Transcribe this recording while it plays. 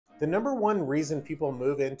The number one reason people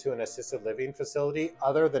move into an assisted living facility,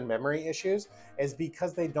 other than memory issues, is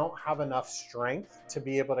because they don't have enough strength to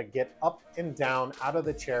be able to get up and down out of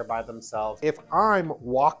the chair by themselves. If I'm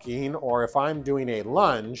walking or if I'm doing a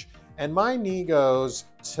lunge and my knee goes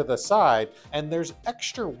to the side and there's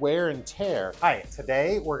extra wear and tear. Hi,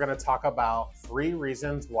 today we're going to talk about 3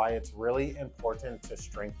 reasons why it's really important to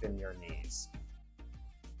strengthen your knees.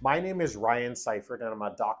 My name is Ryan Seifert, and I'm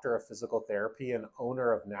a doctor of physical therapy and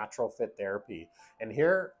owner of Natural Fit Therapy. And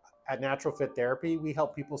here at Natural Fit Therapy, we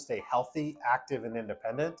help people stay healthy, active, and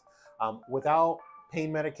independent without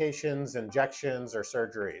pain medications, injections, or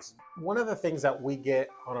surgeries. One of the things that we get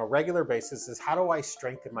on a regular basis is, how do I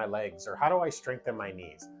strengthen my legs, or how do I strengthen my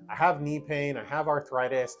knees? I have knee pain, I have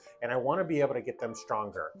arthritis, and I want to be able to get them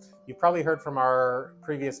stronger. You've probably heard from our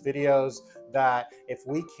previous videos that if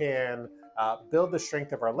we can build the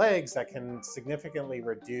strength of our legs, that can significantly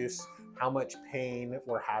reduce how much pain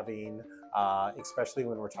we're having, especially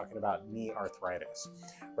when we're talking about knee arthritis,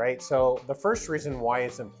 right? So the first reason why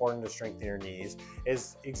it's important to strengthen your knees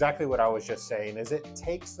is exactly what I was just saying, is it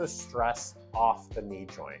takes the stress off the knee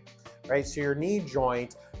joint, right? So your knee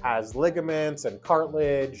joint has ligaments and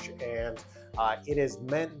cartilage, and it is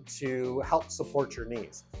meant to help support your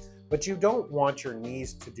knees. But you don't want your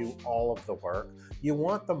knees to do all of the work. You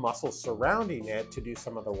want the muscles surrounding it to do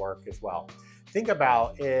some of the work as well. Think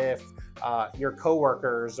about if your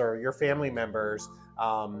coworkers or your family members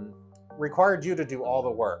required you to do all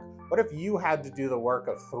the work. What if you had to do the work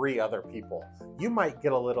of 3 other people? You might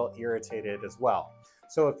get a little irritated as well.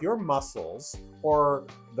 So if your muscles or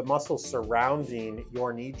the muscles surrounding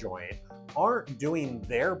your knee joint aren't doing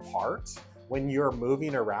their part when you're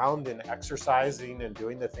moving around and exercising and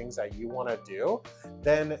doing the things that you want to do,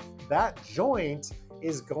 then that joint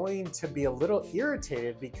is going to be a little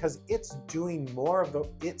irritated because it's doing more of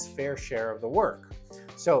its fair share of the work.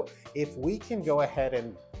 So if we can go ahead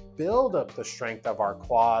and build up the strength of our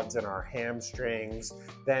quads and our hamstrings,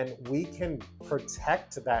 then we can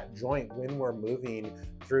protect that joint when we're moving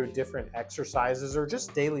through different exercises or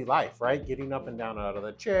just daily life, right? Getting up and down out of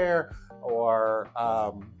the chair, or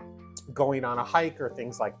going on a hike, or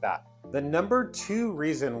things like that. The number 2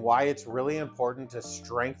 reason why it's really important to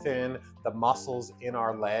strengthen the muscles in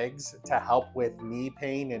our legs to help with knee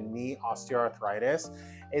pain and knee osteoarthritis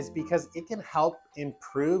is because it can help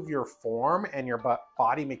improve your form and your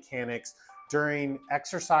body mechanics during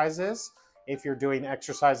exercises. If you're doing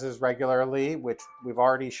exercises regularly, which we've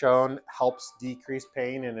already shown helps decrease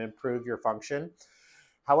pain and improve your function.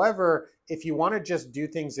 However, if you want to just do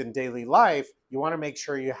things in daily life, you want to make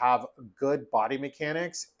sure you have good body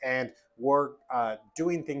mechanics and we're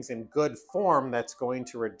doing things in good form that's going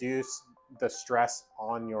to reduce the stress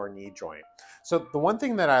on your knee joint. So the one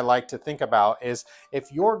thing that I like to think about is, if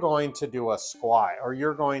you're going to do a squat or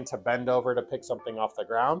you're going to bend over to pick something off the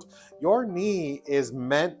ground, your knee is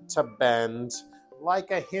meant to bend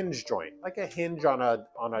like a hinge joint, like a hinge on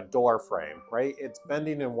a door frame, right? It's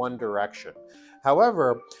bending in one direction.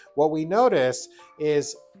 However, what we notice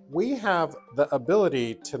is we have the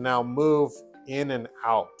ability to now move in and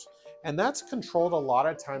out, and that's controlled a lot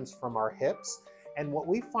of times from our hips. And what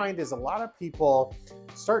we find is a lot of people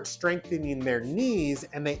start strengthening their knees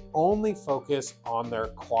and they only focus on their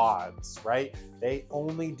quads, right? They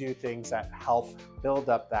only do things that help build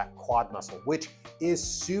up that quad muscle, which is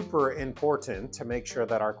super important to make sure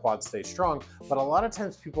that our quads stay strong. But a lot of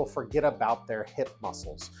times people forget about their hip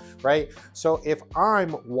muscles, right? So if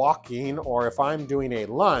I'm walking or if I'm doing a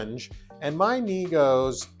lunge and my knee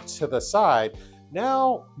goes to the side,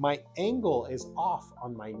 now my angle is off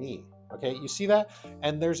on my knee. Okay, you see that?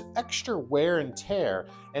 And there's extra wear and tear.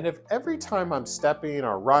 And if every time I'm stepping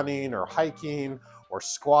or running or hiking or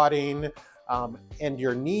squatting, and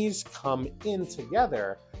your knees come in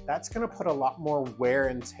together, that's gonna put a lot more wear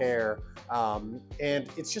and tear. And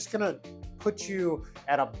it's just gonna put you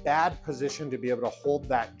at a bad position to be able to hold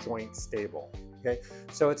that joint stable. Okay,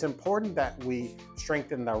 so it's important that we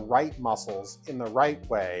strengthen the right muscles in the right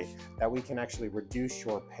way, that we can actually reduce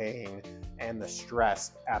your pain and the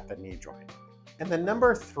stress at the knee joint. And the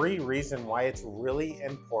number 3 reason why it's really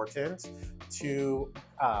important to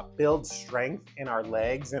build strength in our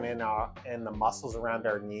legs and in the muscles around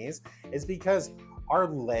our knees is because our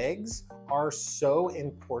legs are so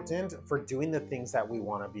important for doing the things that we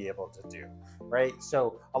want to be able to do, right?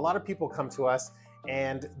 So a lot of people come to us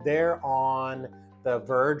and they're on the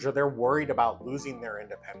verge, or they're worried about losing their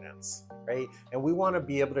independence, right? And we want to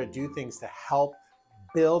be able to do things to help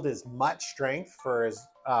build as much strength for as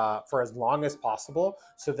long as possible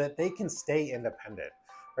so that they can stay independent,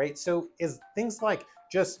 right? So is things like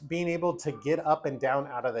just being able to get up and down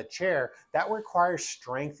out of the chair, that requires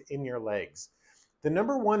strength in your legs. The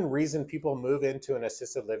number one reason people move into an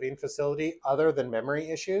assisted living facility, other than memory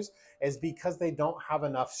issues, is because they don't have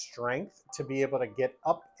enough strength to be able to get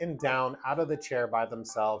up and down out of the chair by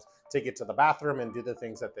themselves to get to the bathroom and do the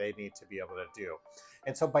things that they need to be able to do.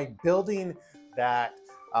 And so by building that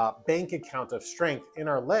bank account of strength in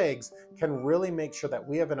our legs can really make sure that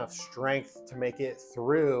we have enough strength to make it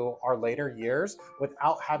through our later years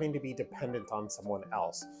without having to be dependent on someone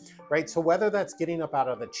else, right? So whether that's getting up out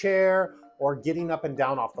of the chair or getting up and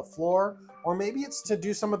down off the floor, or maybe it's to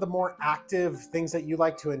do some of the more active things that you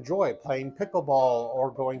like to enjoy, playing pickleball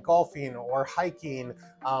or going golfing or hiking,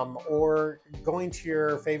 or going to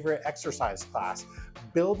your favorite exercise class.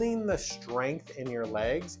 Building the strength in your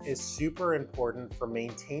legs is super important for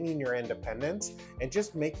maintaining your independence and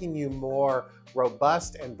just making you more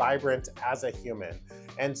robust and vibrant as a human.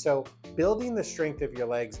 And so building the strength of your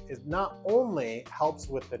legs is not only helps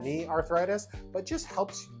with the knee arthritis, but just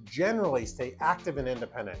helps generally stay active and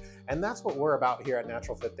independent. And that's what we're about here at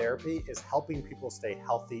Natural Fit Therapy, is helping people stay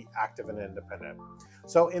healthy, active, and independent.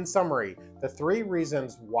 So in summary, the 3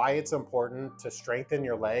 reasons why it's important to strengthen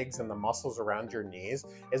your legs and the muscles around your knees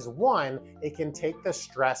is 1, it can take the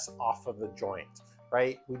stress off of the joint,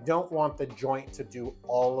 right? We don't want the joint to do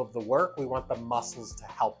all of the work. We want the muscles to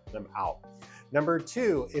help them out. Number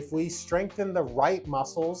 2, if we strengthen the right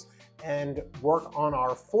muscles and work on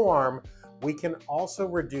our form, we can also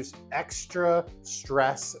reduce extra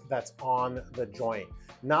stress that's on the joint,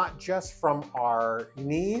 not just from our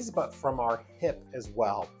knees, but from our hip as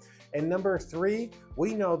well. And number 3,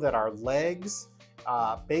 we know that our legs,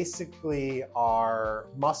 basically our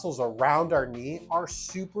muscles around our knee, are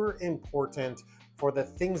super important for the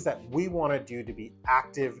things that we want to do to be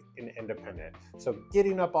active and independent. So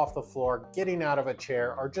getting up off the floor, getting out of a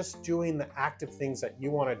chair, or just doing the active things that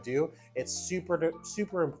you want to do, it's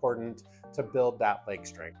super important to build that leg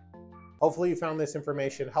strength. Hopefully you found this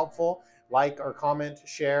information helpful. Like or comment,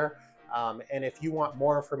 share. And if you want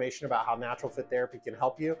more information about how Natural Fit Therapy can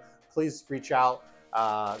help you, please reach out.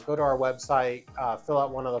 Go to our website, fill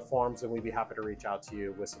out one of the forms, and we'd be happy to reach out to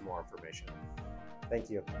you with some more information.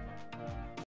 Thank you.